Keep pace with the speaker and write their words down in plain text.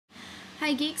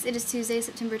Hi Geeks, it is Tuesday,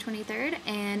 September 23rd,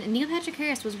 and Neil Patrick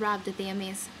Harris was robbed at the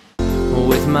Emmys.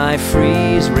 With my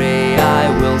freeze ray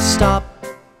I will stop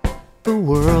the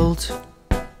world.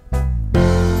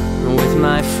 With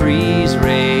my freeze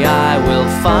ray I will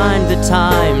find the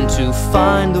time to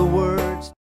find the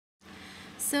words.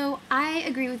 So I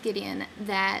agree with Gideon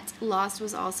that Lost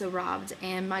was also robbed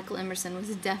and Michael Emerson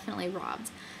was definitely robbed.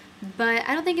 But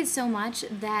I don't think it's so much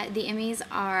that the Emmys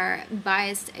are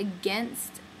biased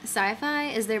against sci-fi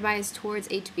as they're biased towards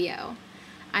HBO.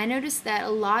 I noticed that a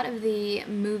lot of the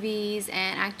movies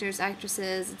and actors,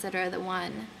 actresses, etc. that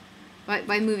won,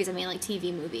 by movies I mean like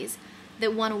TV movies,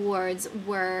 that won awards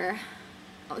were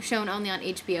shown only on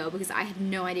HBO because I had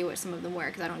no idea what some of them were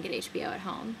because I don't get HBO at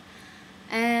home.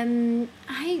 And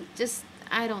I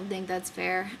don't think that's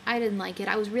fair. I didn't like it.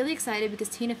 I was really excited because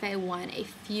Tina Fey won a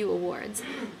few awards.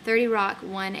 30 Rock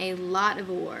won a lot of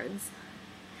awards.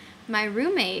 My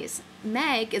roommate,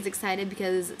 Meg, is excited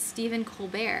because Stephen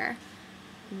Colbert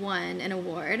won an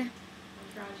award.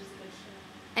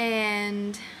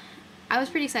 And I was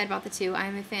pretty excited about the two.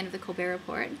 I'm a fan of the Colbert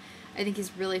Report. I think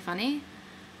he's really funny.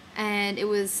 And it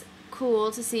was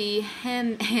cool to see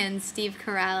him and Steve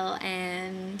Carell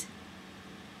and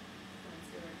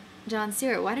Jon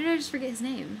Stewart. Why did I just forget his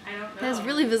name? I don't know. That was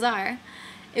really bizarre.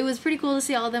 It was pretty cool to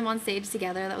see all of them on stage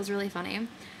together. That was really funny.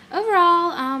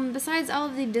 Overall, besides all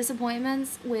of the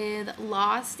disappointments with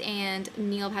Lost and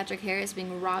Neil Patrick Harris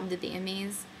being robbed at the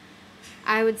Emmys,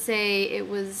 I would say it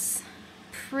was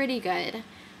pretty good.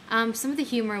 Some of the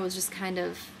humor was just kind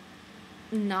of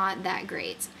not that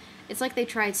great. It's like they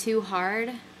tried too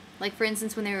hard. Like, for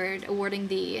instance, when they were awarding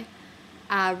the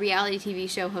reality TV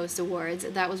show host awards,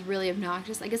 that was really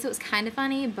obnoxious. I guess it was kind of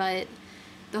funny, but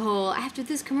the whole after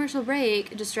this commercial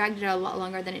break just dragged it out a lot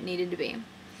longer than it needed to be.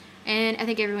 And I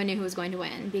think everyone knew who was going to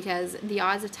win because the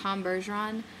odds of Tom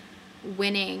Bergeron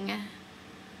winning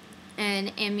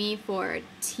an Emmy for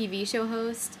TV show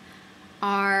host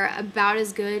are about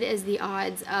as good as the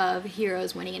odds of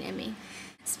Heroes winning an Emmy.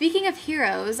 Speaking of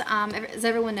Heroes, as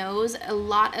everyone knows, a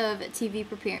lot of TV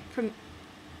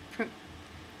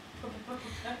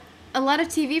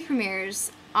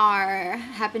premieres are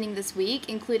happening this week,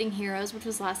 including Heroes, which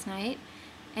was last night.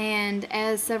 And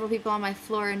as several people on my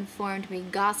floor informed me,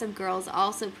 Gossip Girls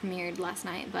also premiered last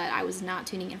night, but I was not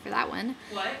tuning in for that one.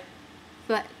 What?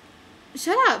 But,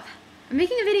 shut up! I'm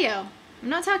making a video. I'm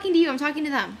not talking to you, I'm talking to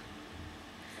them.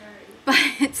 Sorry.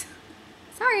 But,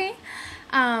 sorry.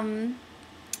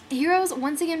 Heroes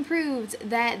once again proved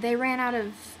that they ran out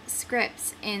of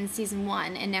scripts in season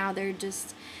 1, and now they're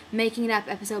just making it up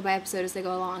episode by episode as they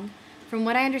go along. From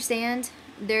what I understand,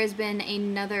 there's been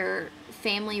another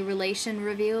family relation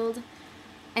revealed,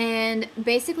 and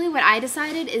basically what I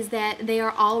decided is that they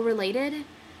are all related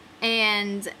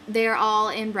and they're all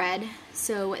inbred,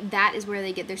 so that is where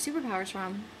they get their superpowers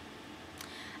from.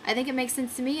 I think it makes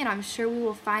sense to me, and I'm sure we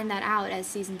will find that out as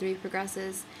season 3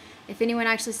 progresses. If anyone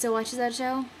actually still watches that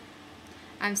show,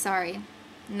 I'm sorry.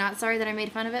 Not sorry that I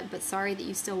made fun of it, but sorry that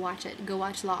you still watch it. Go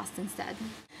watch Lost instead.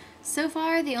 So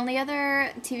far, the only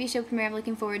other TV show premiere I'm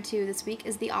looking forward to this week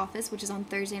is The Office, which is on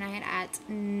Thursday night at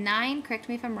 9, correct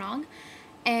me if I'm wrong.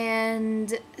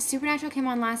 And Supernatural came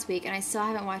on last week, and I still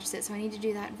haven't watched it, so I need to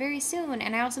do that very soon.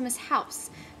 And I also missed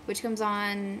House, which came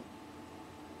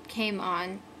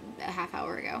on a half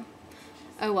hour ago.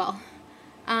 Oh well.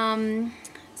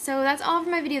 So that's all for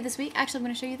my video this week. Actually, I'm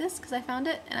going to show you this because I found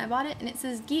it, and I bought it, and it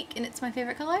says Geek, and it's my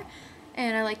favorite color,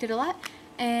 and I liked it a lot.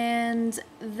 And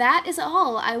that is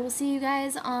all. I will see you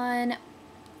guys on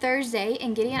Thursday,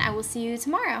 and Gideon, I will see you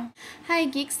tomorrow. Hi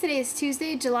Geeks, today is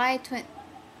Tuesday, July 20...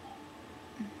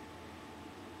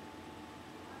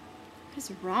 What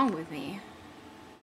is wrong with me?